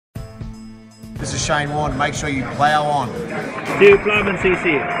This is Shane Warne. Make sure you plough on. Do Plowman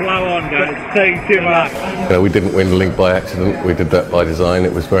CC. Plough on, guys. It's taking too much. We didn't win the league by accident. We did that by design.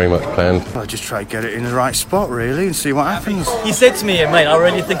 It was very much planned. I just try to get it in the right spot, really, and see what happens. He said to me, mate, I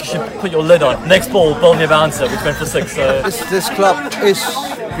really think you should put your lid on. Next ball, bowl me a bouncer, which went for 6. So. This club is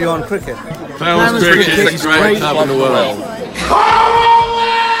beyond cricket. Plowman's cricket is the great club in the world.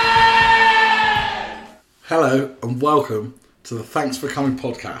 Hello and welcome to the Thanks for Coming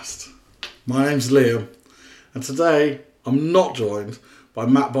podcast. My name's Liam, and today I'm not joined by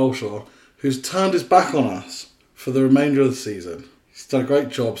Matt Bolshaw, who's turned his back on us for the remainder of the season. He's done a great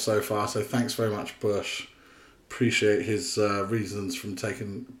job so far, so thanks very much, Bush. Appreciate his reasons from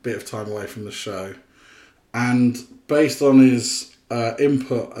taking a bit of time away from the show. And based on his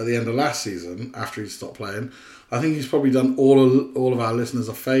input at the end of last season, after he stopped playing, I think he's probably done all of our listeners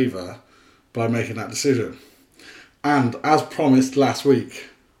a favour by making that decision. And as promised last week,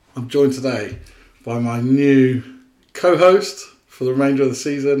 I'm joined today by my new co-host for the remainder of the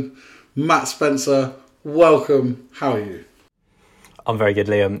season, Matt Spencer. Welcome. How are you? I'm very good,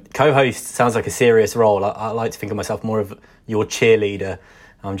 Liam. Co-host sounds like a serious role. I like to think of myself more of your cheerleader.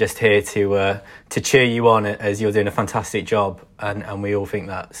 I'm just here to cheer you on as you're doing a fantastic job, and we all think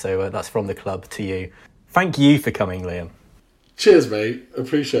that. So that's from the club to you. Thank you for coming, Liam. Cheers, mate.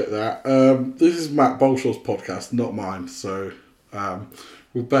 Appreciate that. This is Matt Bolshaw's podcast, not mine, so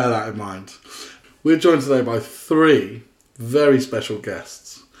we'll bear that in mind. We're joined today by 3 very special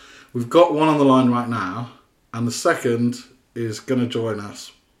guests. We've got one on the line right now, and the second is going to join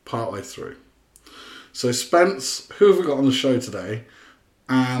us partway through. So, Spence, who have we got on the show today,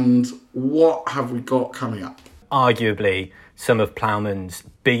 and what have we got coming up? Arguably some of Plowman's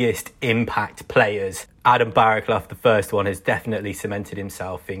biggest impact players. Adam Barraclough, the first one, has definitely cemented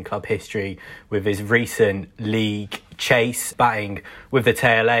himself in club history with his recent league chase, batting with the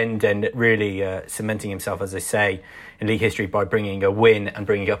tail end and really cementing himself, as I say, in league history by bringing a win and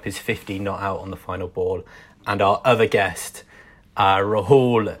bringing up his 50 not out on the final ball. And our other guest,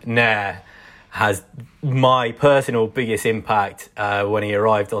 Rahul Nair, has my personal biggest impact when he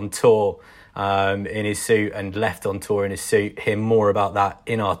arrived on tour in his suit and left on tour in his suit. Hear more about that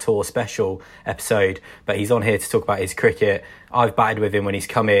in our tour special episode, but he's on here to talk about his cricket. I've batted with him when he's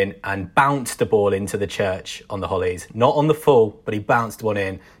come in and bounced the ball into the church on the Hollies, not on the full, but he bounced one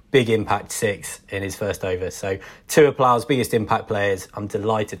in. Big impact 6 in his first over. So 2 of Plow's biggest impact players. I'm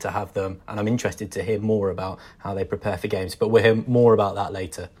delighted to have them, and I'm interested to hear more about how they prepare for games, but we'll hear more about that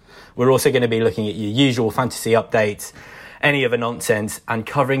later. We're also going to be looking at your usual fantasy updates, any other nonsense, and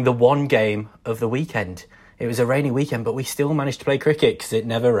covering the one game of the weekend. It was a rainy weekend, but we still managed to play cricket because it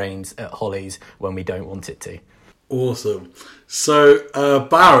never rains at Hollies when we don't want it to. Awesome. So,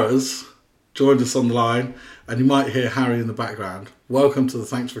 Barras joined us on the line, and you might hear Harry in the background. Welcome to the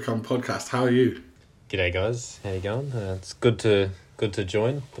Thanks for Coming podcast. How are you? G'day guys, how you going? It's good to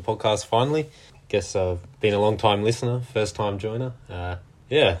join the podcast finally. Guess I've been a long time listener, first time joiner.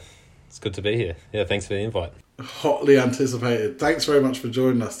 Yeah, it's good to be here. Yeah, thanks for the invite. Hotly anticipated. Thanks very much for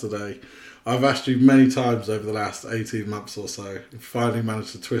joining us today. I've asked you many times over the last 18 months or so. You finally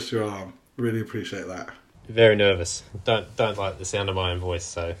managed to twist your arm. Really appreciate that. Very nervous. Don't like the sound of my own voice,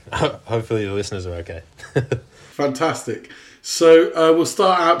 so hopefully the listeners are okay. Fantastic. So we'll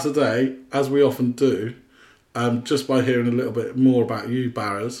start out today, as we often do, just by hearing a little bit more about you,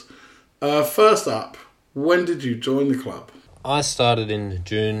 Barras. First up, when did you join the club? I started in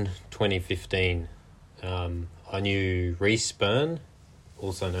June 2015. I knew Reece Byrne,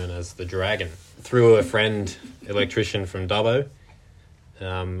 also known as the Dragon, through a friend, electrician from Dubbo.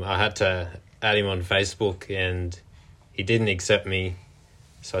 I had to add him on Facebook and he didn't accept me,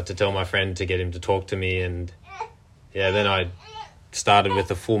 so I had to tell my friend to get him to talk to me, and yeah, then I started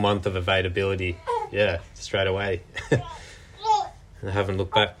with a full month of availability. Yeah, straight away. And I haven't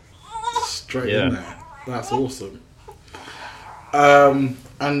looked back. Straight in there. That's awesome.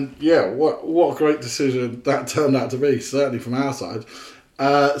 And yeah, what a great decision that turned out to be, certainly from our side.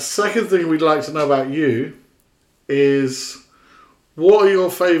 Second thing we'd like to know about you is what's your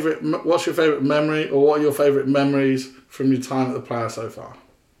favourite memory, or what are your favourite memories from your time at the Plough so far?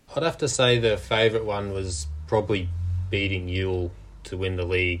 I'd have to say the favourite one was probably beating Ewell to win the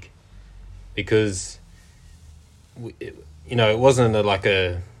league, because it wasn't like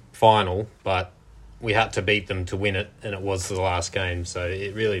a final, but we had to beat them to win it, and it was the last game, so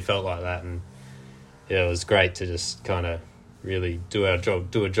it really felt like that. And yeah, it was great to just kind of really do a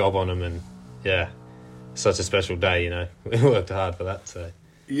job on them, and yeah, such a special day. We worked hard for that. So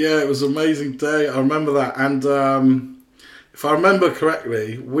yeah, it was an amazing day. I remember that, and if I remember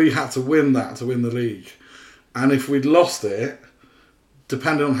correctly, we had to win that to win the league, and if we'd lost it,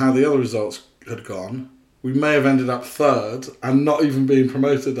 depending on how the other results had gone, we may have ended up third and not even being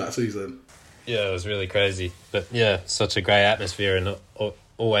promoted that season. Yeah, it was really crazy. But yeah, such a great atmosphere, and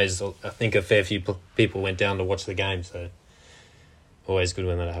always, I think a fair few people went down to watch the game, so always good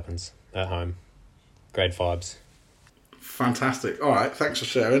when that happens at home. Great vibes. Fantastic. All right, thanks for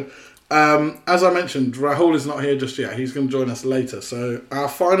sharing. As I mentioned, Rahul is not here just yet. He's going to join us later. So our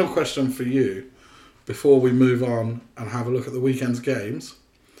final question for you, before we move on and have a look at the weekend's games,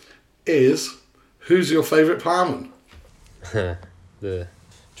 is who's your favourite ploughman? The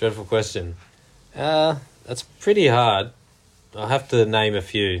dreadful question. That's pretty hard. I'll have to name a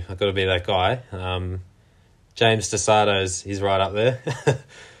few. I've got to be that guy. James Desato's, he's right up there.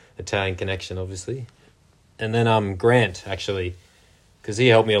 Italian connection, obviously. And then Grant, actually, because he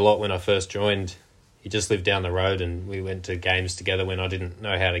helped me a lot when I first joined. He just lived down the road and we went to games together when I didn't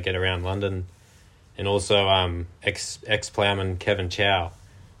know how to get around London. And also ex-ploughman Kevin Chow,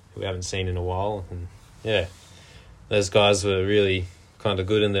 who we haven't seen in a while. And yeah, those guys were really kind of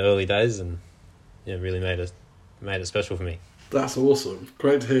good in the early days and yeah, really made it special for me. That's awesome.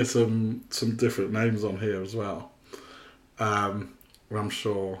 Great to hear some different names on here as well. I'm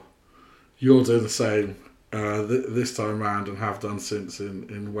sure you'll do the same this time round and have done since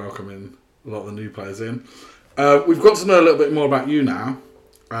in welcoming a lot of the new players in. We've got to know a little bit more about you now.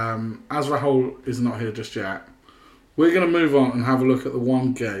 As Rahul is not here just yet, we're going to move on and have a look at the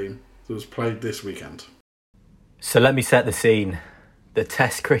one game that was played this weekend. So let me set the scene. The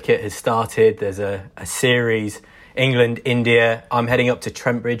Test cricket has started. There's a series, England, India. I'm heading up to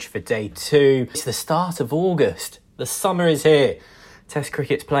Trent Bridge for day 2. It's the start of August. The summer is here. Test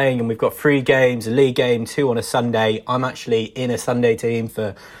cricket's playing and we've got 3 games, a league game, 2 on a Sunday. I'm actually in a Sunday team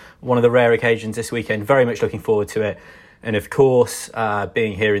for one of the rare occasions this weekend. Very much looking forward to it. And of course,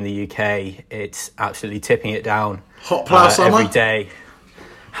 being here in the UK, it's absolutely tipping it down. Hot plough summer? Every day.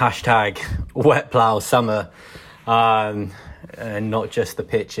 Hashtag wet plough summer. And not just the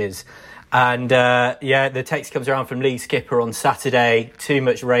pitches. And the text comes around from Lee Skipper on Saturday. Too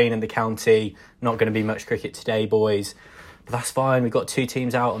much rain in the county. Not going to be much cricket today, boys. But that's fine. We've got 2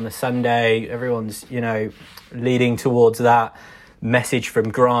 teams out on the Sunday. Everyone's, leading towards that. Message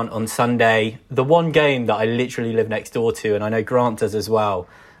from Grant on Sunday. The one game that I literally live next door to, and I know Grant does as well,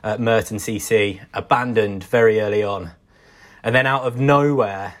 at Merton CC, abandoned very early on. And then out of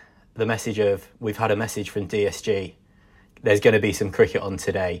nowhere, the message of, we've had a message from DSG. There's going to be some cricket on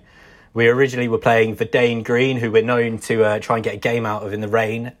today. We originally were playing for Dane Green, who we're known to try and get a game out of in the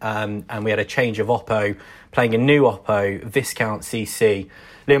rain. And we had a change of Oppo, playing a new Oppo, Viscount CC.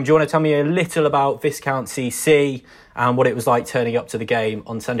 Liam, do you want to tell me a little about Viscount CC and what it was like turning up to the game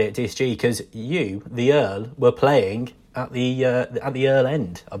on Sunday at DSG? Because you, the Earl, were playing at the Earl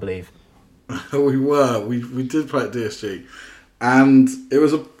end, I believe. We were. We did play at DSG. And it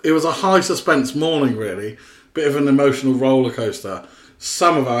was a high suspense morning, really. Bit of an emotional roller coaster.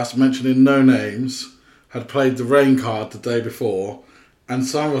 Some of us, mentioning no names, had played the rain card the day before, and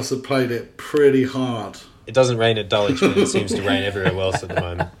some of us had played it pretty hard. It doesn't rain at Dulwich, but it seems to rain everywhere else at the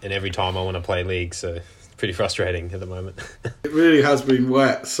moment. And every time I want to play league, so it's pretty frustrating at the moment. It really has been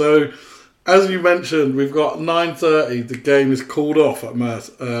wet. So, as you mentioned, we've got 9:30. The game is called off at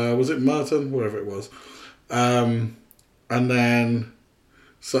Merton. Was it Merton? Wherever it was. And then,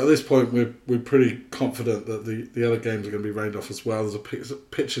 so at this point, we're pretty confident that the other games are going to be rained off as well. There's a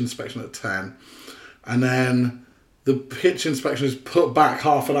pitch inspection at 10. And then the pitch inspection is put back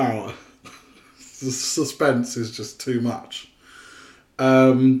half an hour. The suspense is just too much.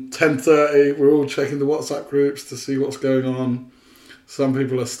 10:30, we're all checking the WhatsApp groups to see what's going on. Some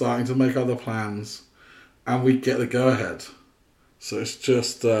people are starting to make other plans. And we get the go-ahead. So it's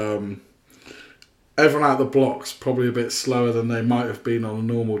just... everyone out the blocks probably a bit slower than they might have been on a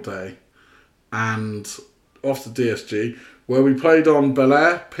normal day. And off to DSG, where we played on Bel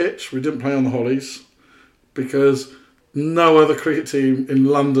Air pitch. We didn't play on the Hollies because no other cricket team in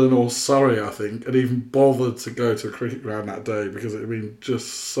London or Surrey, I think, had even bothered to go to a cricket ground that day because it had been just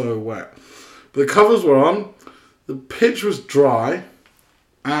so wet. But the covers were on, the pitch was dry,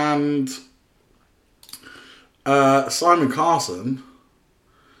 and Simon Carson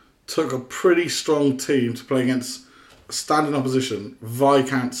took a pretty strong team to play against standing opposition,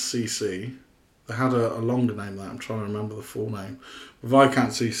 Viscount CC. They had a longer name than that. I'm trying to remember the full name.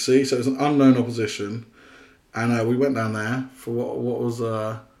 Viscount CC. So it was an unknown opposition. And we went down there for what was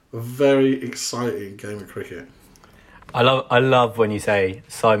a very exciting game of cricket. I love when you say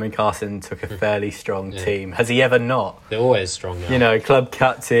Simon Carson took a fairly strong team. Has he ever not? They're always strong now. Club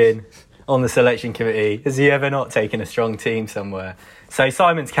captain, on the selection committee. Has he ever not taken a strong team somewhere? So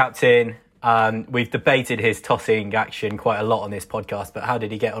Simon's captain, We've debated his tossing action quite a lot on this podcast, but how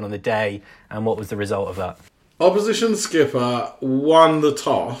did he get on the day, and what was the result of that? Opposition skipper won the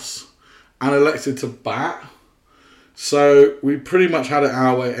toss and elected to bat. So we pretty much had it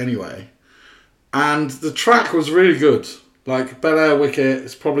our way anyway. And the track was really good. Like, Bel Air wicket,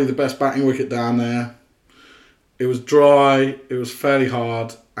 it's probably the best batting wicket down there. It was dry, it was fairly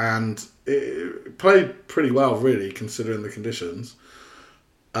hard, and it played pretty well, really, considering the conditions.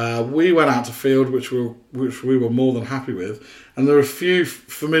 We went out to field, which we were more than happy with. And there were a few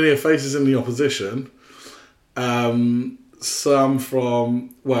familiar faces in the opposition. Some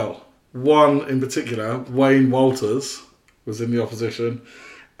from, well, one in particular, Wayne Walters, was in the opposition.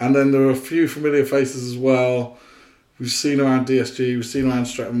 And then there were a few familiar faces as well. We've seen around DSG, we've seen around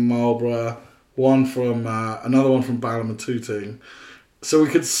Streatham Marlborough, another one from Balham and Tooting. So we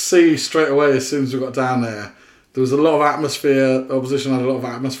could see straight away as soon as we got down there. There was a lot of atmosphere, the opposition had a lot of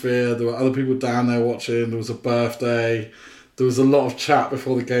atmosphere, there were other people down there watching, there was a birthday, there was a lot of chat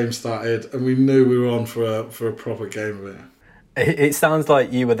before the game started, and we knew we were on for a proper game of it. It sounds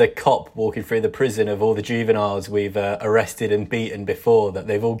like you were the cop walking through the prison of all the juveniles we've arrested and beaten before, that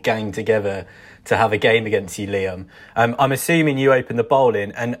they've all ganged together to have a game against you, Liam. I'm assuming you opened the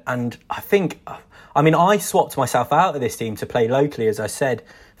bowling, and I swapped myself out of this team to play locally, as I said,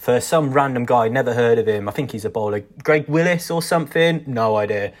 for some random guy, never heard of him. I think he's a bowler. Greg Willis or something? No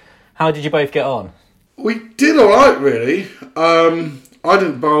idea. How did you both get on? We did all right, really. I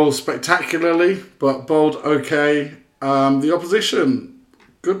didn't bowl spectacularly, but bowled okay. The opposition,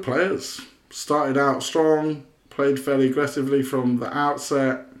 good players. Started out strong, played fairly aggressively from the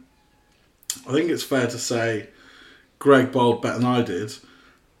outset. I think it's fair to say Greg bowled better than I did.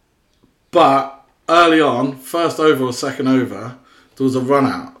 But early on, first over or second over, there was a run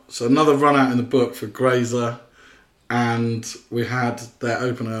out. So another run out in the book for Grazer, and we had their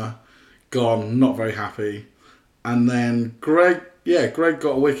opener gone, not very happy. And then Greg got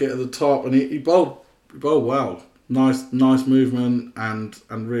a wicket at the top, and he bowled well. Nice movement, and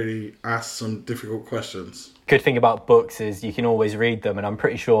really asked some difficult questions. Good thing about books is you can always read them, and I'm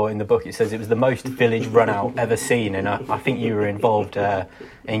pretty sure in the book it says it was the most village run out ever seen, and I think you were involved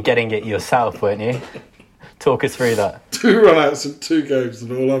in getting it yourself, weren't you? Talk us through that. 2 run-outs in 2 games,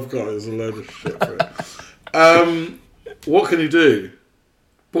 and all I've got is a load of shit for it. What can you do?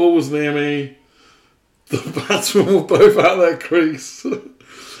 Ball was near me. The batsmen were both out of their crease.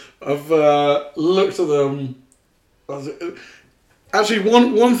 I've looked at them. Actually,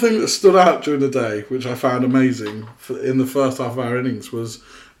 one thing that stood out during the day, which I found amazing in the first half of our innings, was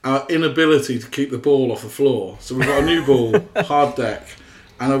our inability to keep the ball off the floor. So we've got a new ball, hard deck,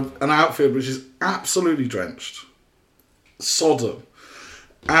 and an outfield which is absolutely drenched, sodden,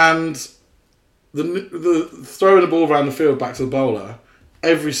 and the throwing the ball around the field back to the bowler,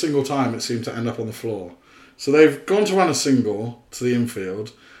 every single time it seemed to end up on the floor. So they've gone to run a single to the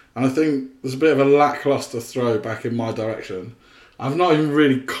infield, and I think there's a bit of a lacklustre throw back in my direction. I've not even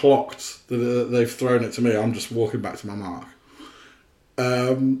really clocked that they've thrown it to me. I'm just walking back to my mark.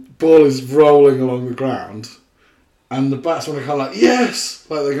 Ball is rolling along the ground, and the batsmen are kind of like, yes!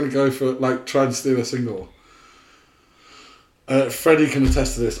 Like they're going to go for, like, try and steal a single. Freddie can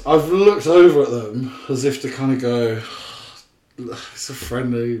attest to this. I've looked over at them as if to kind of go, it's a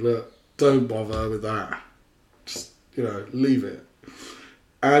friendly, look, don't bother with that. Just, leave it.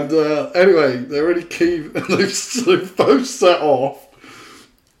 And anyway, they're really keen. They've both set off.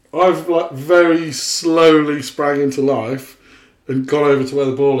 I've very slowly sprang into life and gone over to where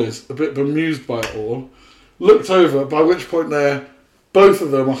the ball is, a bit bemused by it all. Looked over, by which point both of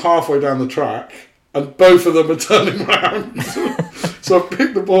them are halfway down the track, and both of them are turning round. So I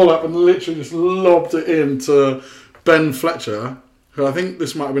picked the ball up and literally just lobbed it into Ben Fletcher, who I think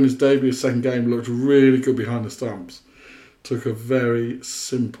this might have been his debut, second game, looked really good behind the stumps. Took a very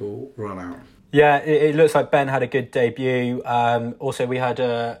simple run out. Yeah, it looks like Ben had a good debut. Also, we had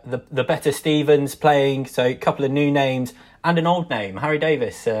the better Stevens playing, so a couple of new names and an old name. Harry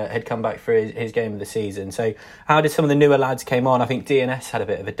Davis had come back for his game of the season. So how did some of the newer lads came on? I think DNS had a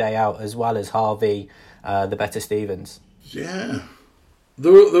bit of a day out, as well as Harvey, the better Stevens. Yeah.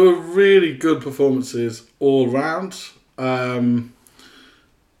 There were really good performances all round. And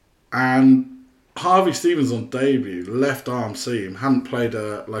Harvey Stevens on debut, left arm seam, hadn't played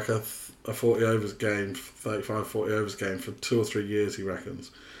a 40 overs game, 35, 40 overs game for 2 or 3 years, he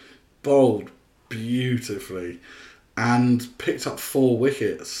reckons. Bowled beautifully and picked up 4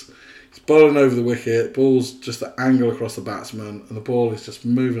 wickets. He's bowling over the wicket, ball's just an angle across the batsman, and the ball is just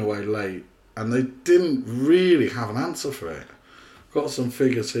moving away late. And they didn't really have an answer for it. Got some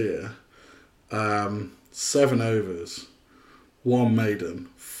figures here. 7 overs. one maiden,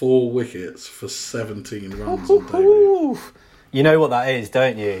 4 wickets for 17 runs on debut. You know what that is,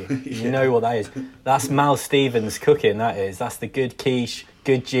 don't you? Yeah. You know what that is. That's Mal Stevens cooking, that is. That's the good quiche,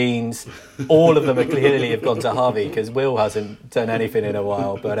 good genes. All of them are clearly have gone to Harvey because Will hasn't done anything in a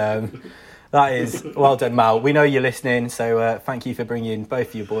while. But that is, well done, Mal. We know you're listening, so thank you for bringing both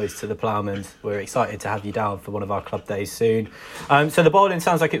of your boys to the Ploughmans. We're excited to have you down for one of our club days soon. So the bowling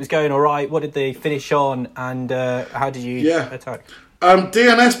sounds like it was going all right. What did they finish on and how did you attack?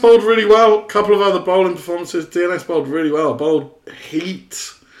 DNS bowled really well. A couple of other bowling performances. DNS bowled really well. Bowled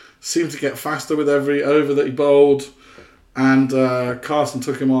heat. Seemed to get faster with every over that he bowled. And Carson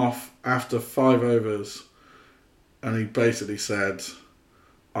took him off after 5 overs. And he basically said,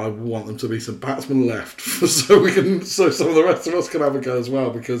 I want them to be some batsmen left so some of the rest of us can have a go as well.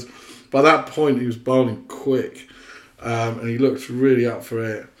 Because by that point he was bowling quick. And he looked really up for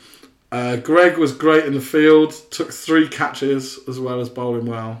it. Greg was great in the field, took 3 catches as well as bowling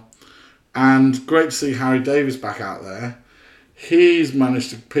well. And great to see Harry Davies back out there. He's managed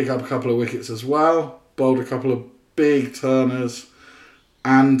to pick up a couple of wickets as well, bowled a couple of big turners.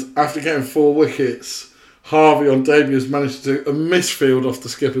 And after getting 4 wickets, Harvey on debut has managed to do a misfield off the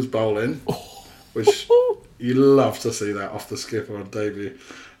skipper's bowling, which you love to see that off the skipper on debut.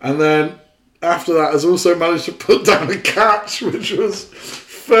 And then after that has also managed to put down a catch, which was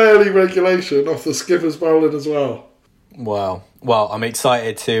fairly regulation off the skipper's bowling as well. Wow. Well, I'm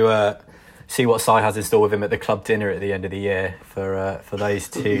excited to see what Si has in store with him at the club dinner at the end of the year for those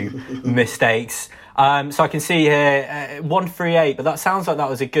 2 mistakes. So I can see here 138, but that sounds like that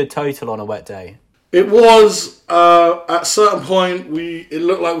was a good total on a wet day. It was. At a certain point, it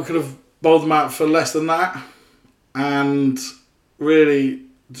looked like we could have bowled them out for less than that. And really,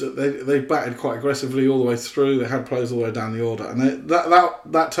 they batted quite aggressively all the way through. They had players all the way down the order, and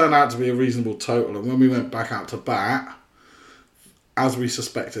that turned out to be a reasonable total. And when we went back out to bat, as we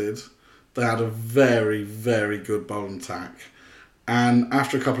suspected, they had a very, very good bowling attack. And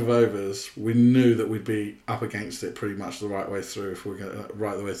after a couple of overs, we knew that we'd be up against it pretty much the right way through if we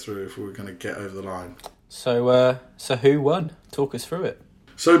were going to get over the line. So who won? Talk us through it.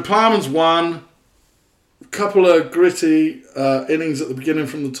 So Ploughmans won. A couple of gritty innings at the beginning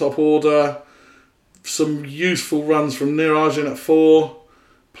from the top order. Some useful runs from Niraj in at 4,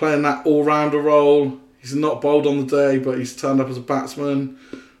 playing that all-rounder role. He's not bowled on the day, but he's turned up as a batsman.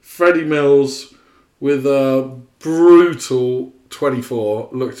 Freddie Mills with a brutal 24,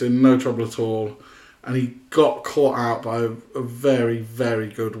 looked in no trouble at all, and he got caught out by a very, very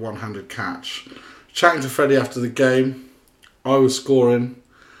good one-handed catch. Chatting to Freddie after the game, I was scoring.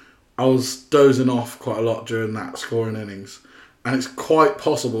 I was dozing off quite a lot during that scoring innings, and it's quite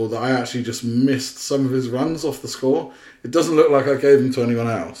possible that I actually just missed some of his runs off the score. It doesn't look like I gave them to anyone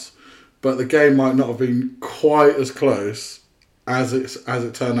else, but the game might not have been quite as close as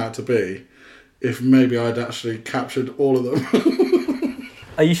it turned out to be if maybe I'd actually captured all of them.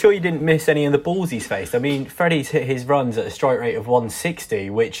 Are you sure you didn't miss any of the balls he's faced? I mean, Freddie's hit his runs at a strike rate of 160,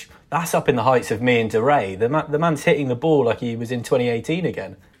 which that's up in the heights of me and DeRay. The man's hitting the ball like he was in 2018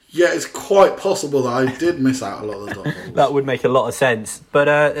 again. Yeah, it's quite possible that I did miss out a lot of the dot balls. That would make a lot of sense. But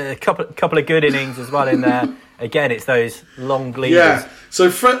a couple of good innings as well in there. Again, it's those long bleeders. Yeah,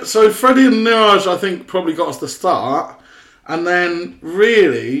 so Freddie and Niraj, I think, probably got us the start. And then,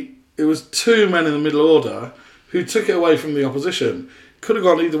 really, it was 2 men in the middle order who took it away from the opposition. Could have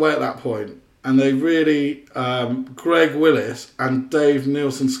gone either way at that point. And they really, Greg Willis and Dave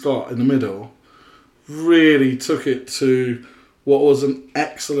Nielsen-Scott in the middle, really took it to what was an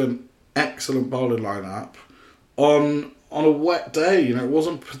excellent bowling lineup on a wet day. You know, it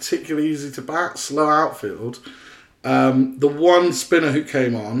wasn't particularly easy to bat, slow outfield. The one spinner who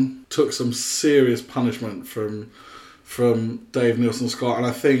came on took some serious punishment from Dave Nielsen-Scott, and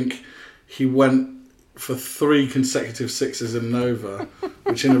I think he went for 3 consecutive sixes in an over,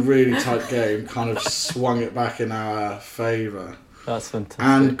 which in a really tight game kind of swung it back in our favour. That's fantastic.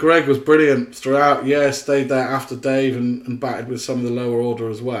 And Greg was brilliant throughout. Yeah, stayed there after Dave and batted with some of the lower order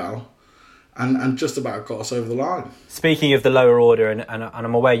as well. And just about got us over the line. Speaking of the lower order, and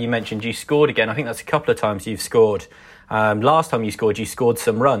I'm aware you mentioned you scored again. I think that's a couple of times you've scored. Last time you scored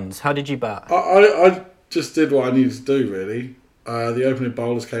some runs. How did you bat? I just did what I needed to do, really. The opening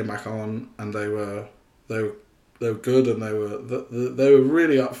bowlers came back on, and they were good, and they were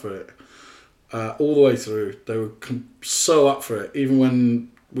really up for it. All the way through, they were so up for it. Even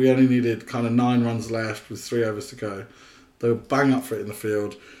when we only needed kind of 9 runs left with 3 overs to go, they were bang up for it in the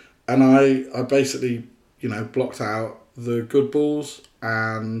field. And I basically, blocked out the good balls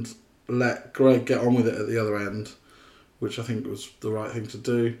and let Greg get on with it at the other end, which I think was the right thing to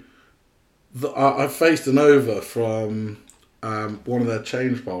do. I faced an over from one of their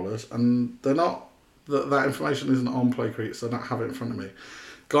change bowlers, and they're not. That information isn't on Play Cricket, so I don't have it in front of me.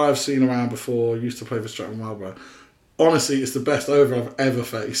 Guy I've seen around before, used to play for Stratton Marlborough. Honestly, it's the best over I've ever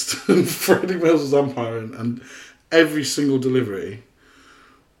faced. Freddie Mills was umpiring, and every single delivery,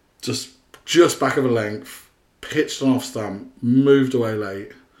 just back of a length, pitched an off stump, moved away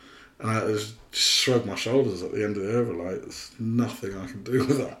late, and I just shrugged my shoulders at the end of the over. Like, there's nothing I can do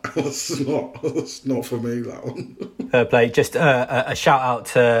with that. That's not for me, that one. Fair play. Just a shout out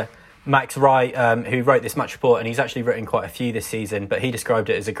to Max Wright, who wrote this match report, and he's actually written quite a few this season, but he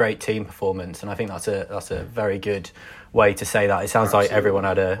described it as a great team performance, and I think that's a very good way to say that. It sounds like everyone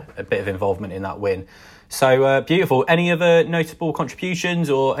had a bit of involvement in that win. So beautiful. Any other notable contributions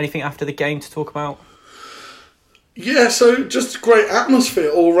or anything after the game to talk about? Yeah, so just great atmosphere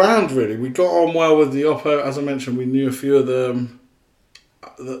all round, really. We got on well with the Oppo. As I mentioned, we knew a few of them.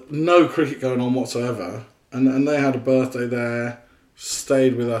 No cricket going on whatsoever, and they had a birthday there.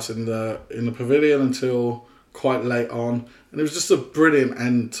 Stayed with us in the pavilion until quite late on, and it was just a brilliant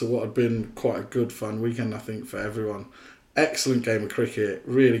end to what had been quite a good fun weekend, I think, for everyone. Excellent game of cricket,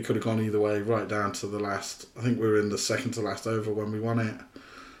 really could have gone either way, right down to the last. I think we were in the second to last over when we won it,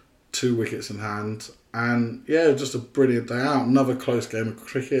 2 wickets in hand, and yeah, just a brilliant day out. Another close game of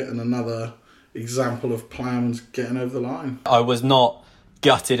cricket and another example of Ploughman's getting over the line. I was not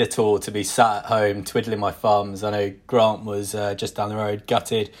gutted at all to be sat at home twiddling my thumbs. I know Grant was just down the road,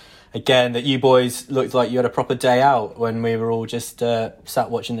 gutted again that you boys looked like you had a proper day out when we were all just sat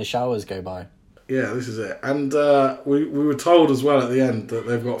watching the showers go by. Yeah, this is it. And we were told as well at the end that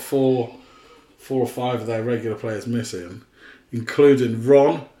they've got four or five of their regular players missing, including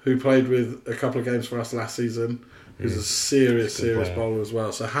Ron, who played with a couple of games for us last season, who's a serious bowler as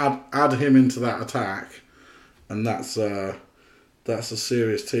well. So add him into that attack, and that's a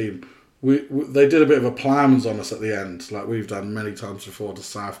serious team. They did a bit of a Ploughman's on us at the end, like we've done many times before to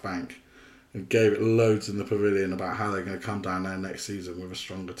South Bank, and gave it loads in the pavilion about how they're going to come down there next season with a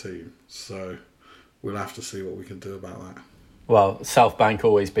stronger team. So we'll have to see what we can do about that. Well, South Bank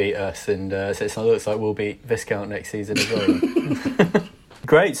always beat us, and so it looks like we'll beat Viscount next season as well.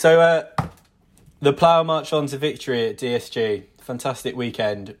 Great. So the Plough march on to victory at DSG. Fantastic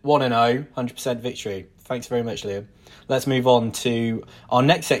weekend. 1-0, 100% victory. Thanks very much, Liam. Let's move on to our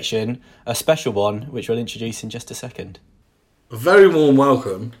next section, a special one, which we'll introduce in just a second. A very warm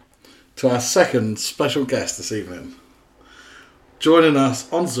welcome to our second special guest this evening. Joining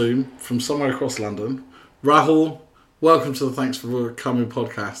us on Zoom from somewhere across London, Rahul. Welcome to the Thanks for Coming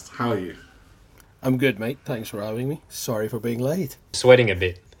podcast. How are you? I'm good, mate. Thanks for having me. Sorry for being late. Sweating a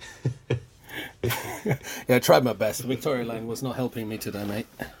bit. Yeah, I tried my best. The Victoria line was not helping me today, mate.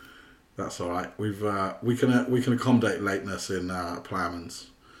 That's all right. We can accommodate lateness in Ploughman's.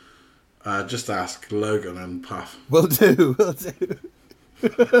 Just ask Logan and Puff. Will do.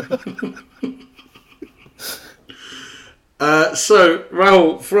 So,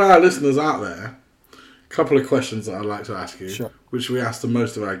 Rahul, for our listeners out there, a couple of questions that I'd like to ask you, sure, which we ask to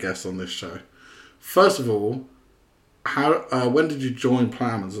most of our guests on this show. First of all, when did you join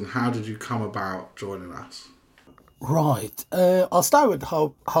Ploughman's, and how did you come about joining us? Right. I'll start with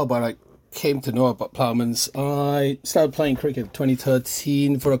how about I came to know about Ploughman's. I started playing cricket in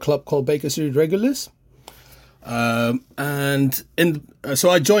 2013 for a club called Baker Street Regulars. So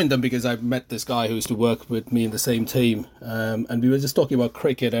I joined them because I met this guy who used to work with me in the same team. And we were just talking about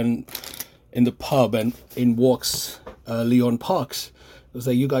cricket and in the pub, and in walks Leon Parks. I was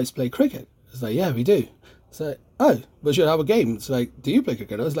like, "You guys play cricket?" I was like, "Yeah, we do." It's like, "Oh, we should have a game." It's like, "Do you play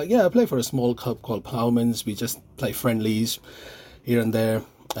cricket?" I was like, "Yeah, I play for a small club called Ploughman's. We just play friendlies here and there."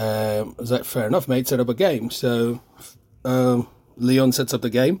 I was like, "Fair enough, mate, set up a game." So Leon sets up the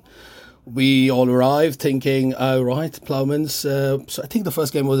game. We all arrived thinking, "Oh, right, Ploughman's." So I think the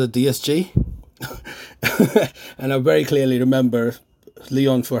first game was at DSG. And I very clearly remember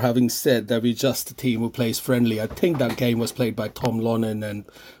Leon for having said that we're just a team who plays friendly. I think that game was played by Tom Lonnan, and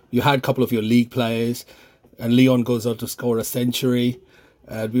you had a couple of your league players, and Leon goes on to score a century,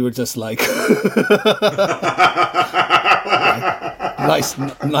 and we were just like,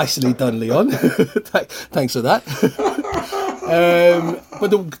 nicely done, Leon. Thanks for that.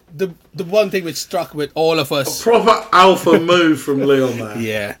 But the one thing which struck with all of us, a proper alpha move from Leon there.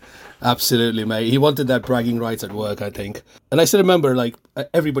 Yeah. Absolutely, mate. He wanted that bragging rights at work, I think. And I still remember, like,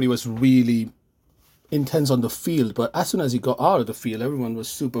 everybody was really intense on the field, but as soon as he got out of the field, everyone was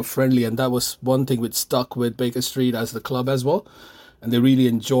super friendly, and that was one thing which stuck with Baker Street as the club as well. And they really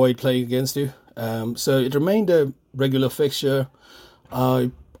enjoyed playing against you. So it remained a regular fixture. I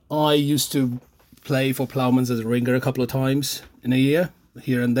used to play for Ploughman's as a ringer a couple of times in a year,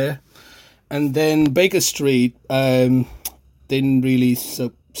 here and there. And then Baker Street... didn't really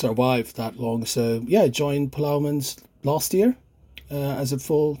survive that long. So yeah, I joined Ploughman's last year as a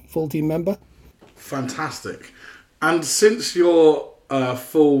full team member. Fantastic. And since your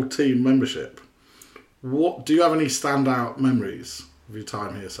full team membership, what do you have any standout memories of your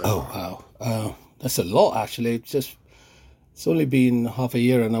time here so far? Wow, that's a lot actually. It's only been half a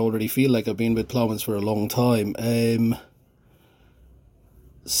year and I already feel like I've been with Ploughman's for a long time.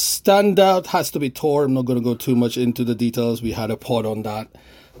 Standout has to be Tor. I'm not going to go too much into the details. We had a pod on that.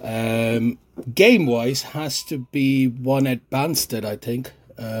 Game-wise has to be one at Banstead, I think,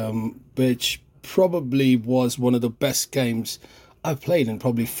 which probably was one of the best games I've played in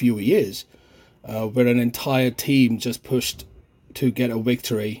probably a few years, where an entire team just pushed to get a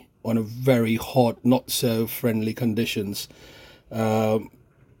victory on a very hot, not so friendly conditions. I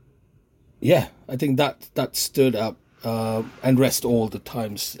think that stood up and rest all the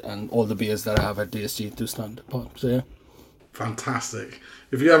times and all the beers that I have at DSG to stand upon. So yeah. Fantastic.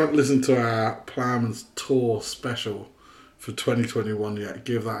 If you haven't listened to our Ploughman's Tour special for 2021 yet,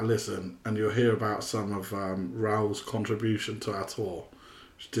 give that a listen and you'll hear about some of Raoul's contribution to our tour,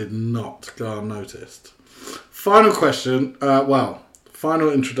 which did not go unnoticed. Final question,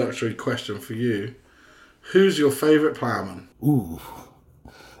 final introductory question for you. Who's your favourite ploughman? Ooh.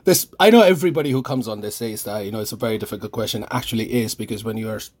 I know everybody who comes on this says that, it's a very difficult question. It actually is, because when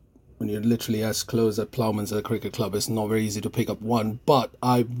you're literally as close at Ploughman's as a cricket club, it's not very easy to pick up one. But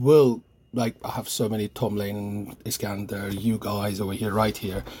I will, I have so many Tom Lane, Iskander, you guys over here, right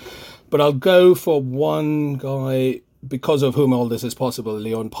here. But I'll go for one guy, because of whom all this is possible,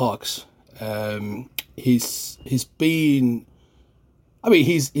 Leon Parks. He's been,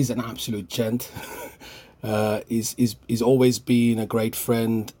 he's an absolute gent. He's always been a great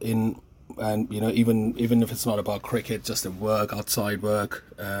friend even if it's not about cricket, just at work, outside work,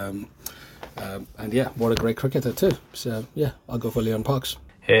 and what a great cricketer too. So yeah, I'll go for Leon Parks.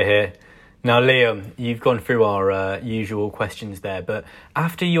 Here. Now, Liam, you've gone through our usual questions there, but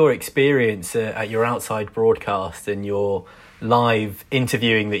after your experience at your outside broadcast and your live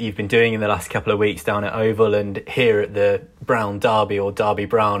interviewing that you've been doing in the last couple of weeks down at Oval and here at the Brown Derby or Derby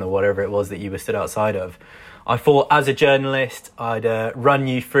Brown or whatever it was that you were stood outside of, I thought as a journalist I'd run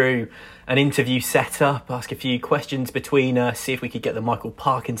you through an interview setup, ask a few questions between us, see if we could get the Michael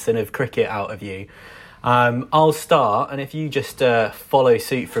Parkinson of cricket out of you. I'll start, and if you just follow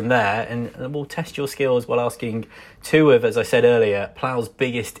suit from there, and we'll test your skills while asking two of, as I said earlier, Plough's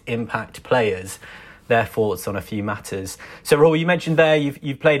biggest impact players, their thoughts on a few matters. So, Raoul, you mentioned there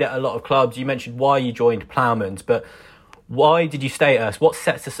you've played at a lot of clubs. You mentioned why you joined Ploughman's, but why did you stay at us? What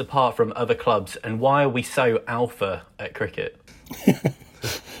sets us apart from other clubs, and why are we so alpha at cricket?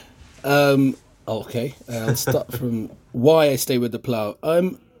 Okay, I'll start from why I stay with the Plough.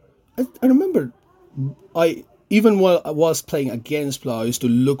 I remember, even while I was playing against Plough, I used to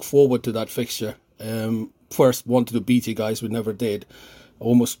look forward to that fixture. First wanted to beat you guys, we never did.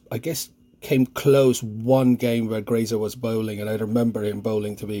 Came close one game where Grazer was bowling, and I remember him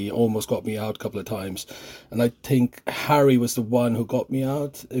bowling to me, almost got me out a couple of times. And I think Harry was the one who got me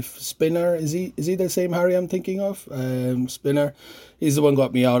out. If Spinner, is he the same Harry I'm thinking of? Spinner, he's the one who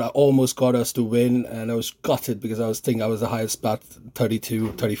got me out. I almost got us to win, and I was gutted because I was thinking I was the highest bat,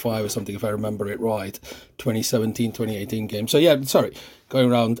 32, 35 or something, if I remember it right, 2017, 2018 game. So yeah, sorry,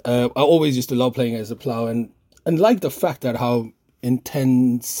 going around. I always used to love playing as a Plough, and like the fact that how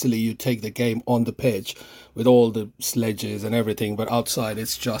intensely you take the game on the pitch with all the sledges and everything, but outside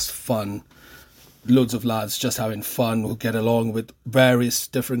it's just fun. Loads of lads just having fun, who get along with various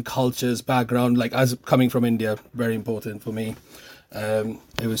different cultures, background. Like, as coming from India, very important for me.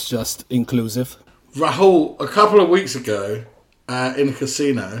 It was just inclusive. Rahul, a couple of weeks ago in a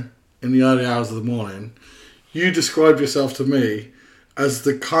casino in the early hours of the morning, you described yourself to me as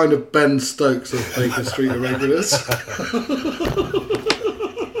the kind of Ben Stokes of Baker Street Irregulars.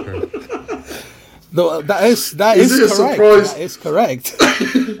 No, that is correct. That is correct.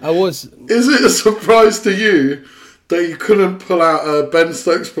 Is it a surprise to you that you couldn't pull out a Ben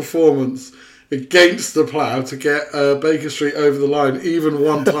Stokes performance against the Plough to get Baker Street over the line even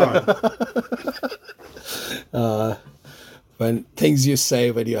one time? When things you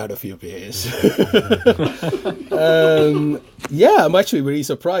say when you had a few beers. Yeah, I'm actually really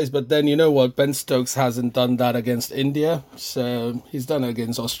surprised. But then, you know what? Ben Stokes hasn't done that against India. So he's done it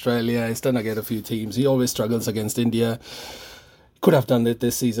against Australia. He's done it against a few teams. He always struggles against India. Could have done it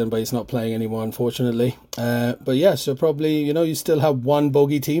this season, but he's not playing anymore, unfortunately. But yeah, so probably, you still have one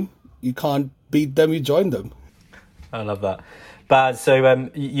bogey team. You can't beat them, you join them. I love that. Baz, so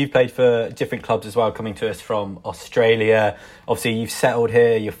you've played for different clubs as well, coming to us from Australia. Obviously, you've settled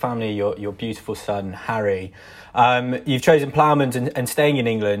here, your family, your beautiful son, Harry. You've chosen Ploughman's and staying in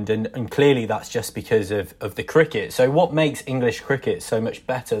England, and clearly that's just because of the cricket. So what makes English cricket so much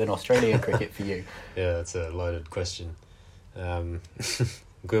better than Australian cricket for you? Yeah, that's a loaded question.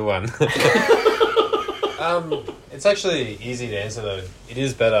 Good one. It's actually easy to answer though. It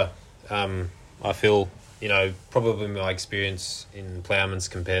is better. I feel, probably my experience in Ploughman's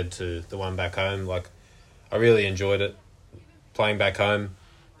compared to the one back home. Like, I really enjoyed it. Playing back home,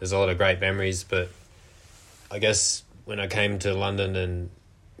 there's a lot of great memories, but I guess when I came to London and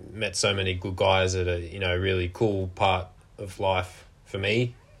met so many good guys at a, really cool part of life for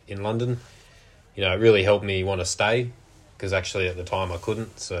me in London, it really helped me want to stay, because actually at the time I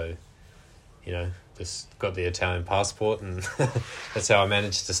couldn't. So, just got the Italian passport, and that's how I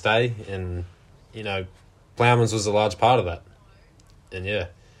managed to stay. And, Ploughman's was a large part of that. And yeah,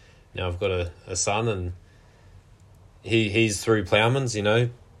 now I've got a son, and he's through Ploughman's,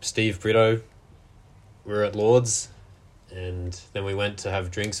 Steve Brito. We're at Lord's, and then we went to have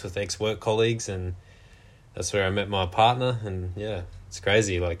drinks with ex-work colleagues, and that's where I met my partner. And yeah, it's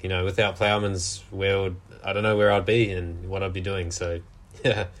crazy. Like, without Ploughman's, I don't know where I'd be and what I'd be doing. So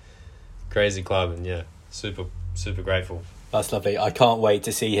yeah, crazy club, and yeah, super, super grateful. That's lovely. I can't wait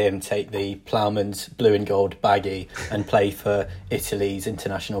to see him take the Ploughman's blue and gold baggie and play for Italy's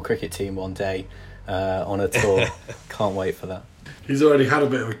international cricket team one day on a tour. Can't wait for that. He's already had a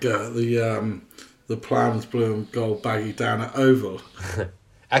bit of a go at the Ploughman's blue and gold baggie down at Oval.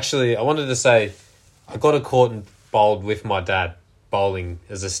 Actually, I wanted to say, I got a caught and bowled with my dad bowling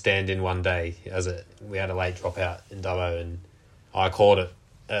as a stand-in one day. We had a late dropout in Dubbo, and I caught it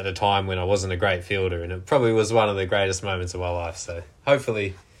at a time when I wasn't a great fielder, and it probably was one of the greatest moments of my life. So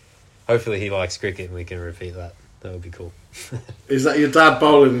hopefully he likes cricket and we can repeat that. That would be cool. Is that your dad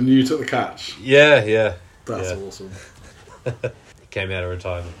bowling and you took the catch? Yeah. That's awesome. He came out of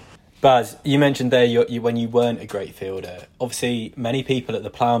retirement. Baz, you mentioned there when you weren't a great fielder. Obviously, many people at the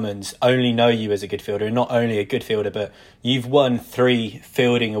Ploughman's only know you as a good fielder, and not only a good fielder, but you've won 3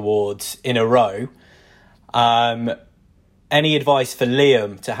 fielding awards in a row. Any advice for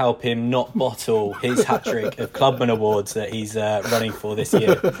Liam to help him not bottle his hat-trick of Clubman Awards that he's running for this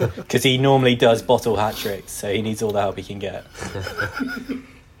year? Because he normally does bottle hat-tricks, so he needs all the help he can get.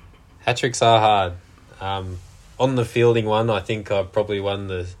 Hat-tricks are hard. On the fielding one, I think I probably won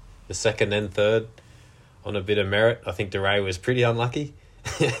the second and third on a bit of merit. I think DeRay was pretty unlucky.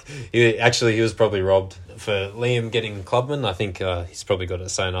 He was probably robbed. For Liam getting Clubman, I think he's probably got it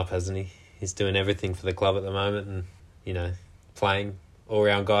sewn up, hasn't he? He's doing everything for the club at the moment, and playing,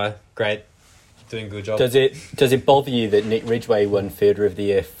 all-round guy, great, doing a good job. Does it bother you that Nick Ridgway won Fielder of the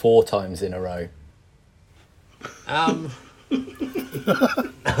Year 4 times in a row?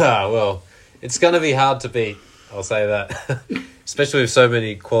 Well, it's going to be hard to beat, I'll say that, especially with so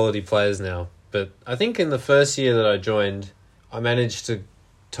many quality players now. But I think in the first year that I joined, I managed to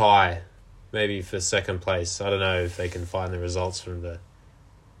tie, maybe for second place. I don't know if they can find the results from the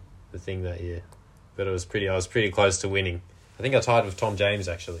thing that year, but I was pretty close to winning. I think I tied with Tom James,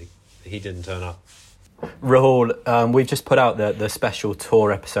 actually. He didn't turn up. Rahul, we've just put out the special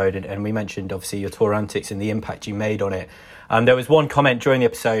tour episode, and we mentioned obviously your tour antics and the impact you made on it. There was one comment during the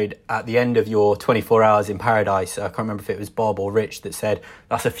episode at the end of your 24 hours in paradise. I can't remember if it was Bob or Rich that said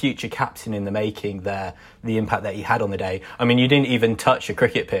that's a future captain in the making there, the impact that he had on the day. I mean, you didn't even touch a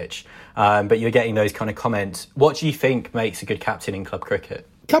cricket pitch, but you're getting those kind of comments. What do you think makes a good captain in club cricket?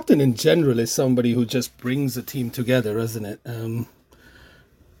 Captain in general is somebody who just brings the team together, isn't it?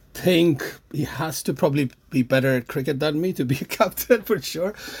 Think he has to probably be better at cricket than me to be a captain for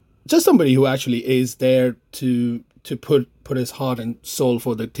sure. Just somebody who actually is there to put his heart and soul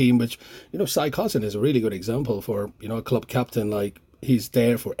for the team, which, Sai Cousin is a really good example for, a club captain. Like, he's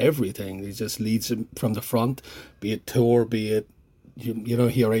there for everything. He just leads him from the front, be it tour, be it,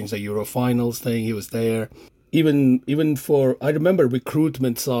 he arranged the Euro finals thing. He was there. Even for, I remember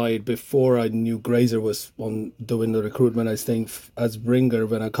recruitment side before I knew Grazer was on doing the recruitment. I think as Ringer,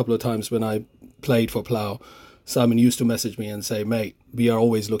 when a couple of times when I played for Plough, Simon used to message me and say, mate, we are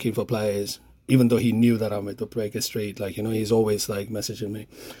always looking for players. Even though he knew that I'm at the Baker Street, he's always messaging me,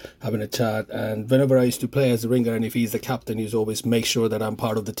 having a chat. And whenever I used to play as a Ringer, and if he's the captain, he's always make sure that I'm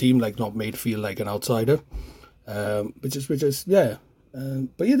part of the team, not made feel like an outsider. Which is yeah.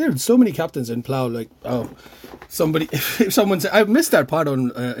 But yeah, there are so many captains in Plough. If someone said, I missed that part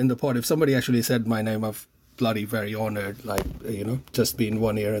on in the pod. If somebody actually said my name, I'm bloody very honoured. Just being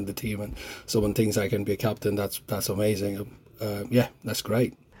 1 year in the team, and someone thinks I can be a captain. That's amazing. Yeah, that's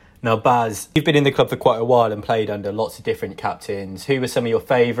great. Now, Baz, you've been in the club for quite a while and played under lots of different captains. Who were some of your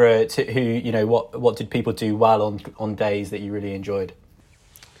favourites? What did people do well on days that you really enjoyed?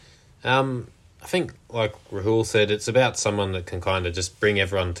 I think, like Rahul said, it's about someone that can kind of just bring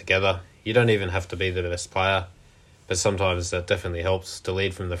everyone together. You don't even have to be the best player, but sometimes that definitely helps to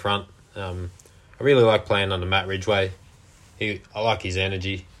lead from the front. I really like playing under Matt Ridgway. I like his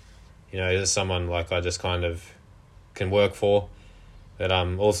energy. There's someone like I just kind of can work for. But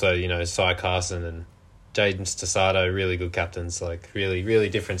also, Cy Carson and Jaden Stasato, really good captains, like really, really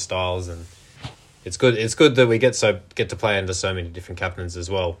different styles, and it's good. It's good that we get to play under so many different captains as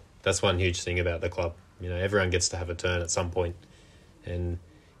well. That's one huge thing about the club. Everyone gets to have a turn at some point, and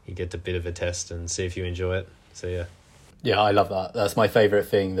you get a bit of a test and see if you enjoy it. So yeah. Yeah, I love that. That's my favourite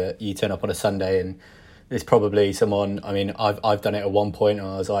thing, that you turn up on a Sunday and there's probably someone. I mean, I've done it at one point, and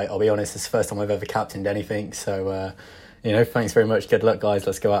I was like, I'll be honest, it's the first time I've ever captained anything. So. Thanks very much. Good luck, guys.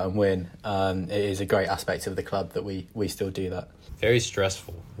 Let's go out and win. It is a great aspect of the club that we still do that. Very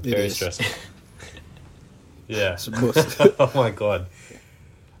stressful. Very stressful. Yeah. It's Oh my God.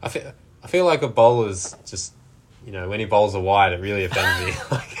 I feel like a bowler's just, when he bowls a wide, it really offends me.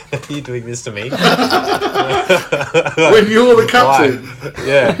 Like, are you doing this to me? When you're the captain. Why?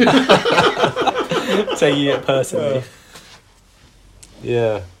 Yeah. Taking it personally.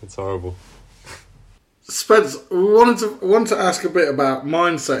 Yeah, it's horrible. Spence, we want to ask a bit about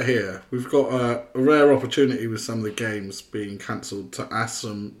mindset here. We've got a rare opportunity with some of the games being cancelled to ask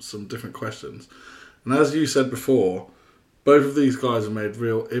some different questions. And as you said before, both of these guys have made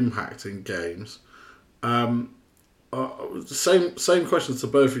real impact in games. Same questions to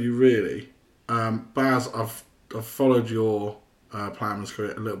both of you, really. Baz, I've followed your Ploughman's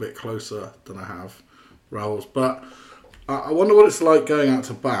career a little bit closer than I have Rahul's, but I wonder what it's like going out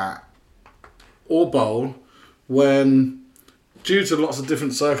to bat or bowl when, due to lots of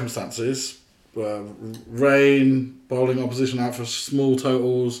different circumstances, rain, bowling opposition out for small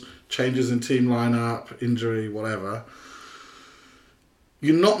totals, changes in team lineup, injury, whatever,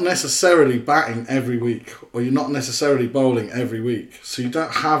 you're not necessarily batting every week, or you're not necessarily bowling every week. So you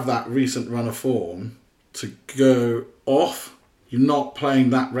don't have that recent run of form to go off. You're not playing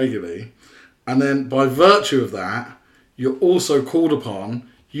that regularly. And then by virtue of that, you're also called upon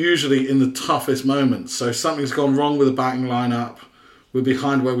usually in the toughest moments. So something's gone wrong with the batting lineup, we're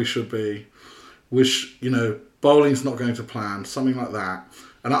behind where we should be, which, bowling's not going to plan, something like that.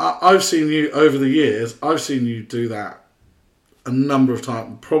 And I've seen you, over the years, I've seen you do that a number of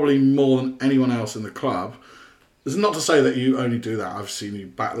times, probably more than anyone else in the club. It's not to say that you only do that. I've seen you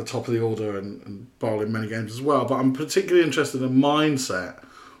bat at the top of the order and bowl in many games as well. But I'm particularly interested in mindset.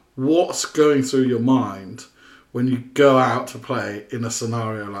 What's going through your mind when you go out to play in a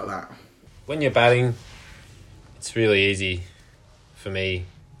scenario like that? When you're batting, it's really easy for me.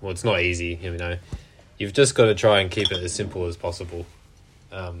 Well, it's not easy, You've just got to try and keep it as simple as possible.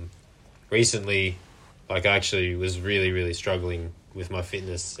 Recently, I actually was really, really struggling with my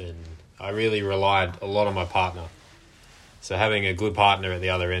fitness, and I really relied a lot on my partner. So having a good partner at the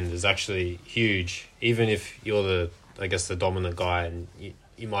other end is actually huge. Even if you're the dominant guy, and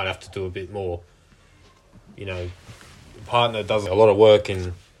you might have to do a bit more. The partner does a lot of work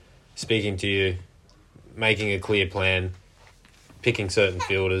in speaking to you, making a clear plan, picking certain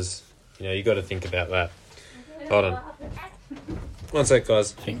fielders. You got to think about that. Hold on. One sec,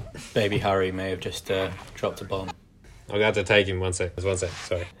 guys. I think baby Harry may have just dropped a bomb. I'll have to take him. One sec.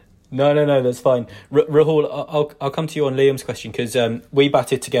 Sorry. No, that's fine. Rahul, I'll come to you on Liam's question, because we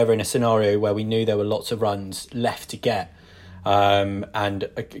batted together in a scenario where we knew there were lots of runs left to get. And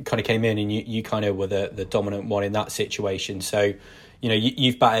I kind of came in, and you kind of were the dominant one in that situation. So,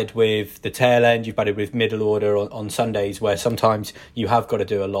 you've batted with the tail end, you've batted with middle order on Sundays, where sometimes you have got to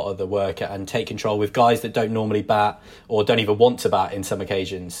do a lot of the work and take control with guys that don't normally bat or don't even want to bat in some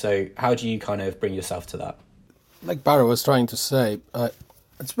occasions. So how do you kind of bring yourself to that? Like Barry was trying to say,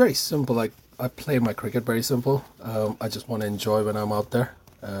 it's very simple. I play my cricket very simple. I just want to enjoy when I'm out there.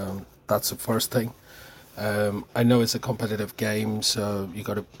 That's the first thing. I know it's a competitive game, so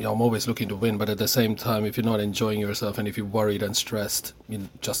I'm always looking to win, but at the same time, if you're not enjoying yourself and if you're worried and stressed, you're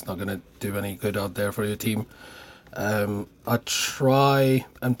just not going to do any good out there for your team. I try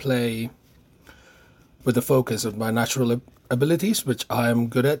and play with the focus of my natural abilities, which I'm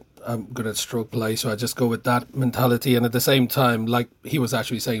good at. I'm good at stroke play, so I just go with that mentality. And at the same time, like he was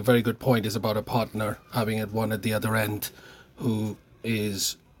actually saying, a very good point is about a partner, having one at the other end who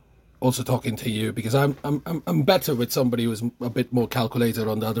is also talking to you, because I'm better with somebody who's a bit more calculated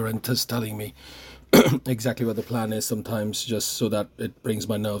on the other end, just telling me exactly what the plan is sometimes, just so that it brings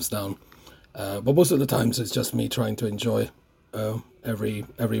my nerves down. But most of the times it's just me trying to enjoy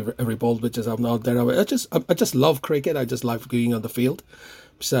every ball which is out there. I just love cricket. I just love going on the field.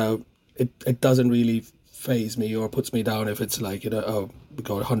 So it doesn't really faze me or puts me down if it's like, oh, we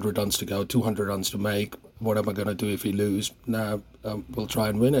got 100 runs to go, 200 runs to make. What am I going to do if we lose? Nah, we'll try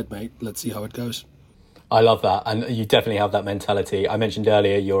and win it, mate. Let's see how it goes. I love that, and you definitely have that mentality. I mentioned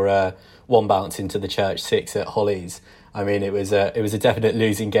earlier your one bounce into the church 6 at Hollies. I mean, it was a definite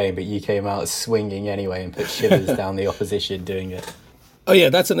losing game, but you came out swinging anyway and put shivers down the opposition doing it. Oh yeah,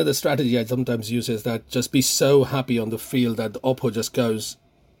 that's another strategy I sometimes use, is that just be so happy on the field that the oppo just goes,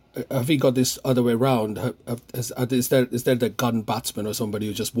 have we got this other way around? Is there the gun batsman or somebody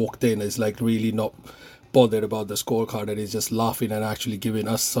who just walked in, is like really not bothered about the scorecard and is just laughing and actually giving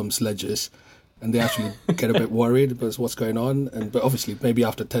us some sledges, and they actually get a bit worried about what's going on. But obviously maybe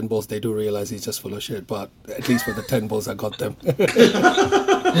after 10 balls they do realise he's just full of shit, but at least for the 10 balls I got them.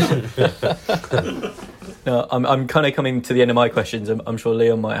 No, I'm kind of coming to the end of my questions. I'm sure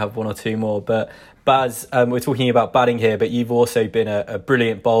Liam might have one or two more, but Baz, we're talking about batting here, but you've also been a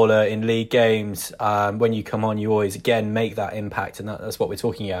brilliant bowler in league games. When you come on, you always, again, make that impact, and that's what we're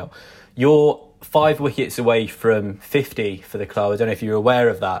talking about. You're 5 wickets away from 50 for the club. I don't know if you're aware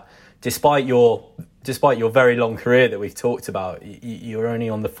of that. Despite your very long career that we've talked about, you're only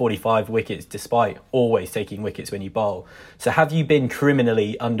on the 45 wickets, despite always taking wickets when you bowl. So have you been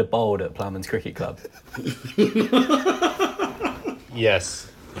criminally under-bowled at Ploughman's Cricket Club?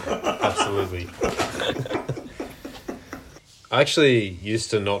 Yes, absolutely. I actually used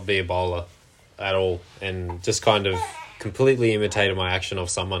to not be a bowler at all, and just kind of completely imitated my action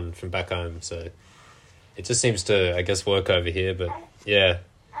of someone from back home. So it just seems to, I guess, work over here. But yeah,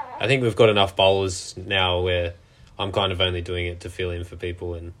 I think we've got enough bowlers now where I'm kind of only doing it to fill in for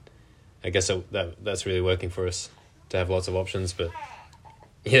people, and I guess that's really working for us to have lots of options. But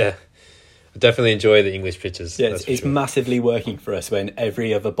yeah, I definitely enjoy the English pitches. Yeah, it's massively working for us when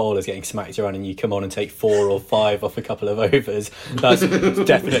every other bowler's getting smacked around and you come on and take 4 or 5 off a couple of overs. That's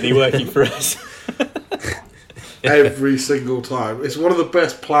definitely working for us. Every single time. It's one of the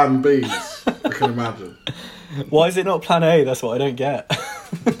best plan Bs I can imagine. Why is it not plan A? That's what I don't get.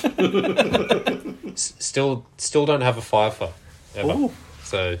 Still don't have a fifer ever. Ooh.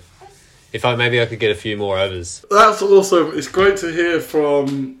 So maybe I could get a few more overs. That's awesome. It's great to hear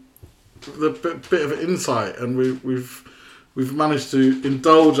from the bit of insight, and we've managed to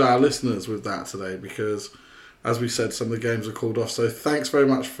indulge our listeners with that today, because as we said, some of the games are called off. So thanks very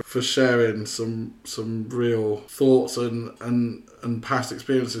much for sharing some real thoughts and past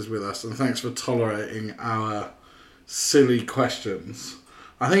experiences with us, and thanks for tolerating our silly questions.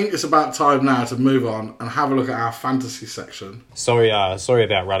 I think it's about time now to move on and have a look at our fantasy section. Sorry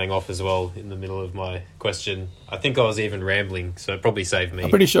about running off as well in the middle of my question. I think I was even rambling, so it probably saved me.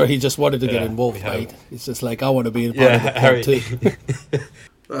 I'm pretty sure he just wanted to get involved, mate. It's just like, I want to be a part of the club too.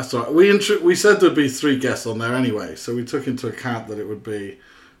 That's right. We said there'd be 3 guests on there anyway, so we took into account that it would be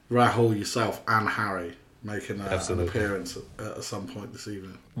Rahul, yourself, and Harry making an appearance at some point this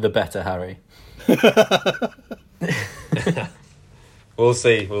evening. The better Harry. We'll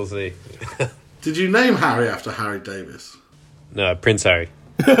see. Did you name Harry after Harry Davis? No, Prince Harry.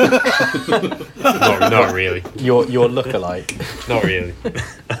 not really. Your lookalike. Not really.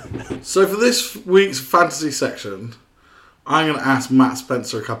 So for this week's fantasy section, I'm going to ask Matt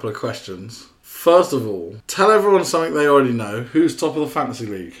Spencer a couple of questions. First of all, tell everyone something they already know. Who's top of the fantasy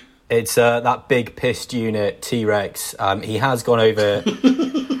league? It's that big pissed unit, T-Rex. He has gone over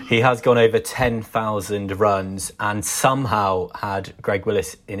 10,000 runs and somehow had Greg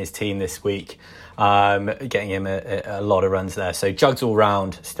Willis in his team this week, getting him a lot of runs there. So Jugs all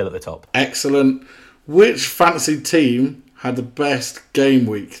round, still at the top. Excellent. Which fantasy team had the best game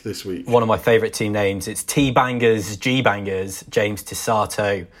week this week? One of my favourite team names. It's T-Bangers, G-Bangers, James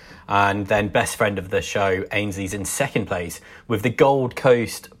Tisato. And then best friend of the show, Ainsley's in second place, with the Gold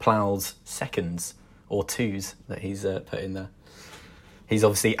Coast Ploughs seconds, or 2s, that he's put in there. He's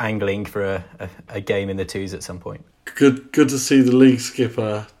obviously angling for a game in the 2s at some point. Good to see the league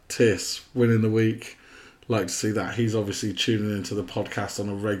skipper, Tis, winning the week. Like to see that. He's obviously tuning into the podcast on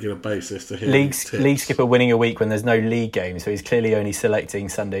a regular basis to hear league skipper winning a week when there's no league game, so he's clearly only selecting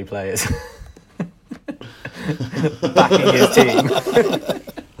Sunday players. Backing his team.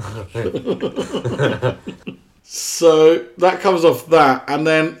 So that covers off that. And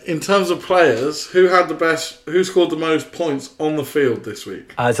then in terms of players, who scored the most points on the field this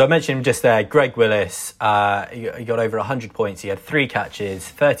week? So I mentioned him just there, Greg Willis. He got over 100 points. He had 3 catches,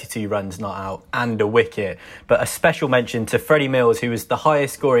 32 runs not out, and a wicket. But a special mention to Freddie Mills, who was the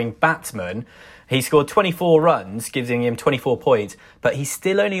highest scoring batsman. He scored 24 runs, giving him 24 points, but he's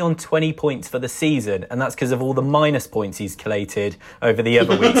still only on 20 points for the season, and that's because of all the minus points he's collated over the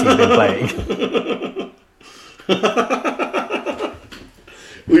other weeks he's been playing.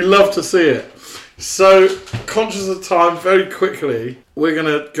 We love to see it. So, conscious of time, very quickly, we're going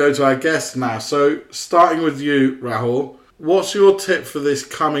to go to our guests now. So, starting with you, Rahul, what's your tip for this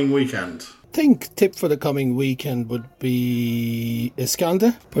coming weekend? I think tip for the coming weekend would be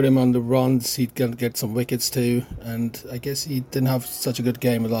Iskander. Put him on the runs, he'd get some wickets too, and I guess he didn't have such a good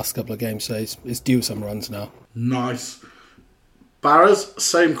game the last couple of games, so he's due some runs now. Nice. Barras,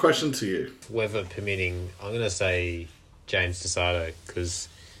 same question to you. Weather permitting, I'm going to say James DeSoto, because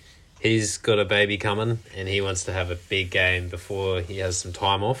he's got a baby coming and he wants to have a big game before he has some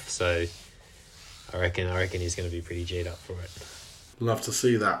time off, so I reckon he's going to be pretty G'd up for it. Love to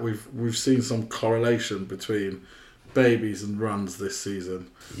see that. We've seen some correlation between babies and runs this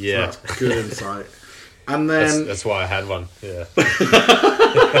season. Yeah. So that's good insight. And then that's why I had one. Yeah.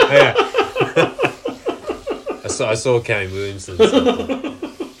 I saw Kane Williamson.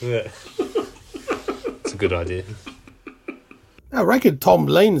 Yeah. It's a good idea. I reckon Tom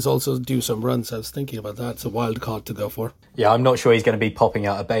Lane's also due some runs. I was thinking about that. It's a wild card to go for. Yeah, I'm not sure he's going to be popping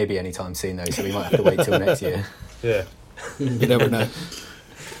out a baby anytime soon, though, so we might have to wait till next year. Yeah. You never know.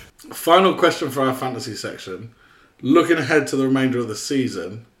 Final question for our fantasy section. Looking ahead to the remainder of the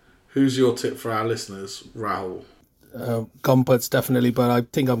season, who's your tip for our listeners, Rahul? Gumpets definitely, but I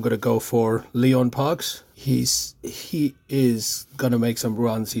think I'm going to go for Leon Parks. He is going to make some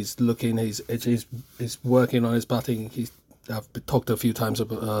runs. He's looking. He's working on his batting. I've talked a few times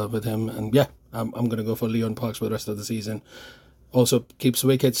with him, and yeah, I'm going to go for Leon Parks for the rest of the season. Also keeps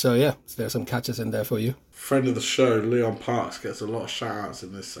wickets, so yeah, there's some catches in there for you. Friend of the show, Leon Parks, gets a lot of shout-outs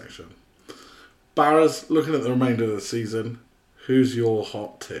in this section. Barras, looking at the remainder of the season, who's your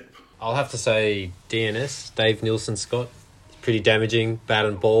hot tip? I'll have to say DNS, Dave Nielsen Scott. Pretty damaging, bat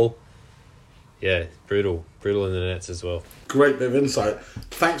and ball. Yeah, brutal in the nets as well. Great bit of insight.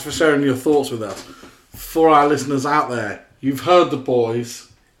 Thanks for sharing your thoughts with us. For our listeners out there, you've heard the boys.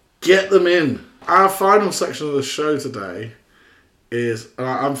 Get them in. Our final section of the show today is, and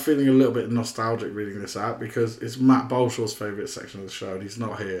I'm feeling a little bit nostalgic reading this out because it's Matt Bolshaw's favourite section of the show and he's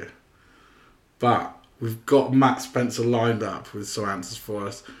not here. But we've got Matt Spencer lined up with some answers for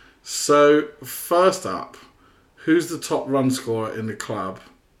us. So, first up, who's the top run scorer in the club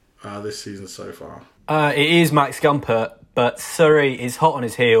this season so far? It is Max Gumpert, but Surrey is hot on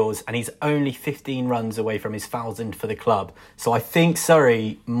his heels and he's only 15 runs away from his 1,000 for the club. So I think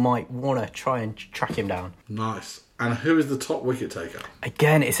Surrey might want to try and track him down. Nice. And who is the top wicket taker?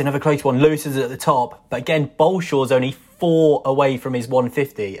 Again, it's another close one. Lewis is at the top, but again, Bolshaw's only 4 away from his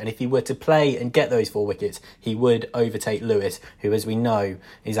 150, and if he were to play and get those 4 wickets, he would overtake Lewis, who, as we know,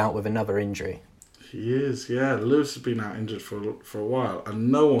 is out with another injury. He is, yeah. Lewis has been out injured for a while,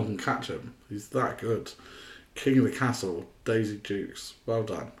 and no one can catch him. He's that good. King of the Castle, Daisy Dukes. Well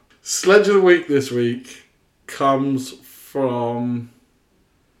done. Sledge of the Week this week comes from...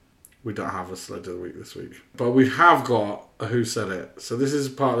 We don't have a Sledge of the Week this week. But we have got a Who Said It. So this is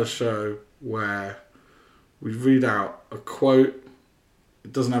part of the show where we read out a quote.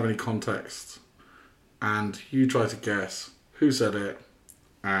 It doesn't have any context. And you try to guess who said it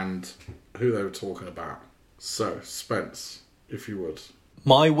and who they were talking about. So, Spence, if you would.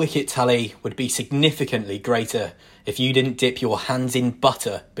 My wicket tally would be significantly greater if you didn't dip your hands in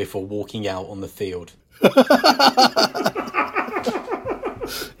butter before walking out on the field.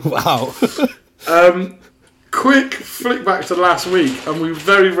 Wow. Quick flick back to last week, and we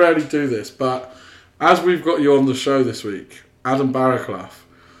very rarely do this, but as we've got you on the show this week, Adam Barraclough,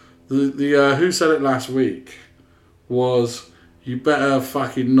 the Who Said It last week was, you better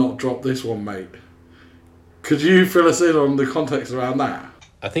fucking not drop this one, mate. Could you fill us in on the context around that?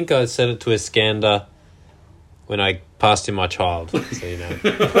 I think I said it to Iskander when I passed him my child. So, you know,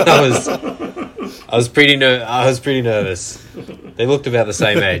 I was pretty nervous. They looked about the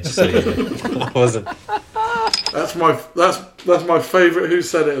same age, so yeah, I wasn't. That's my favourite Who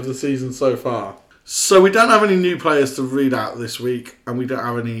Said It of the season so far. So we don't have any new players to read out this week, and we don't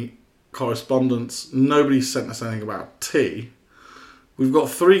have any correspondence. Nobody sent us anything about tea. We've got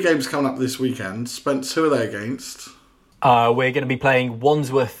 3 games coming up this weekend. Spence, who are they against? We're going to be playing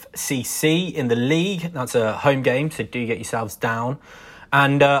Wandsworth CC in the league. That's a home game, so do get yourselves down.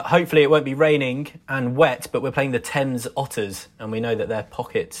 And hopefully it won't be raining and wet, but we're playing the Thames Otters, and we know that their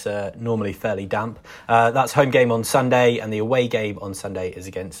pockets are normally fairly damp. That's home game on Sunday, and the away game on Sunday is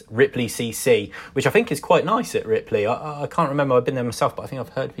against Ripley CC, which I think is quite nice at Ripley. I can't remember, I've been there myself, but I think I've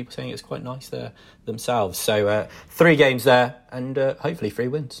heard people saying it's quite nice there themselves. So 3 games there, and hopefully 3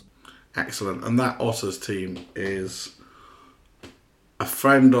 wins. Excellent. And that Otters team is a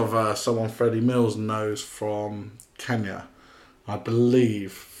friend of someone Freddie Mills knows from Kenya. I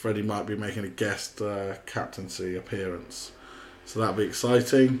believe Freddie might be making a guest captaincy appearance. So that'll be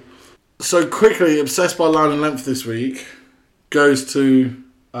exciting. So quickly, Obsessed by Line and Length this week goes to,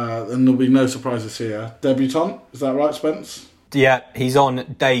 and there'll be no surprises here, debutant. Is that right, Spence? Yeah, he's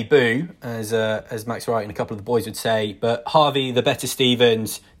on debut, as Max Wright and a couple of the boys would say. But Harvey, the better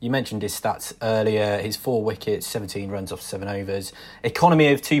Stevens, you mentioned his stats earlier. His 4 wickets, 17 runs off 7 overs.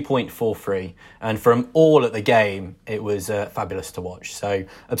 Economy of 2.43. And from all at the game, it was fabulous to watch. So,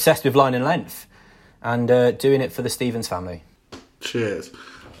 obsessed with line and length. And doing it for the Stevens family. Cheers.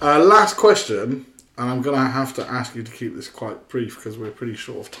 Last question. And I'm going to have to ask you to keep this quite brief because we're pretty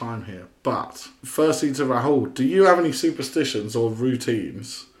short of time here. But firstly to Rahul, do you have any superstitions or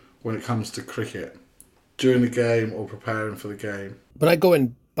routines when it comes to cricket? During the game or preparing for the game? When I go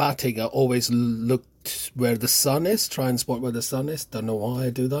in batting, I always look where the sun is, try and spot where the sun is. Don't know why I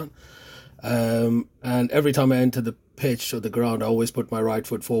do that. And every time I enter the pitch or the ground, I always put my right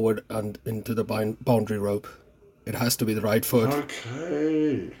foot forward and into the boundary rope. It has to be the right foot.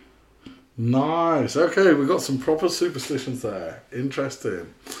 Okay. Nice. Okay, we've got some proper superstitions there.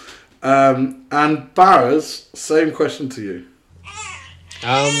 Interesting. And Barras, same question to you.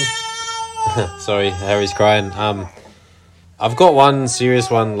 Sorry, Harry's crying. I've got one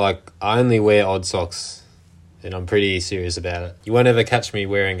serious one. Like, I only wear odd socks, and I'm pretty serious about it. You won't ever catch me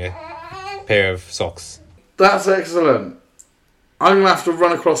wearing a pair of socks. That's excellent. I'm going to have to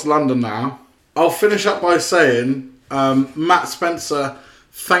run across London now. I'll finish up by saying, Matt Spencer,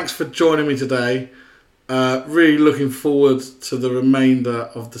 thanks for joining me today. Really looking forward to the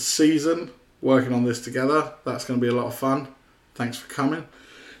remainder of the season, working on this together. That's going to be a lot of fun. Thanks for coming.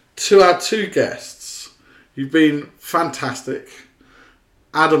 To our 2 guests, you've been fantastic.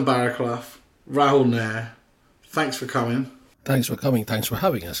 Adam Barraclough, Rahul Nair, thanks for coming. Thanks for coming. Thanks for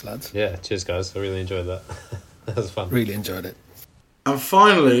having us, lads. Yeah, cheers, guys. I really enjoyed that. That was fun. Really enjoyed it. And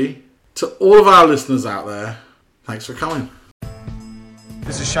finally, to all of our listeners out there, thanks for coming.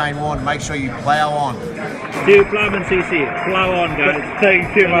 This is Shane Warne. Make sure you plough on. To Plowman CC, plough on, guys.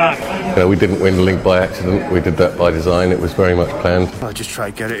 Thank you, Mark. We didn't win the league by accident. We did that by design. It was very much planned. I just try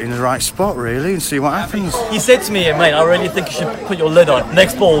to get it in the right spot, really, and see what happens. He said to me, mate, I really think you should put your lid on.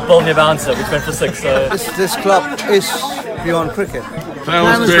 Next ball, bowling your bouncer, which went for 6. So This club is beyond cricket.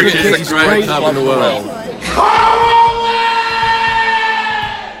 Plowman's Cricket is the greatest club in the world.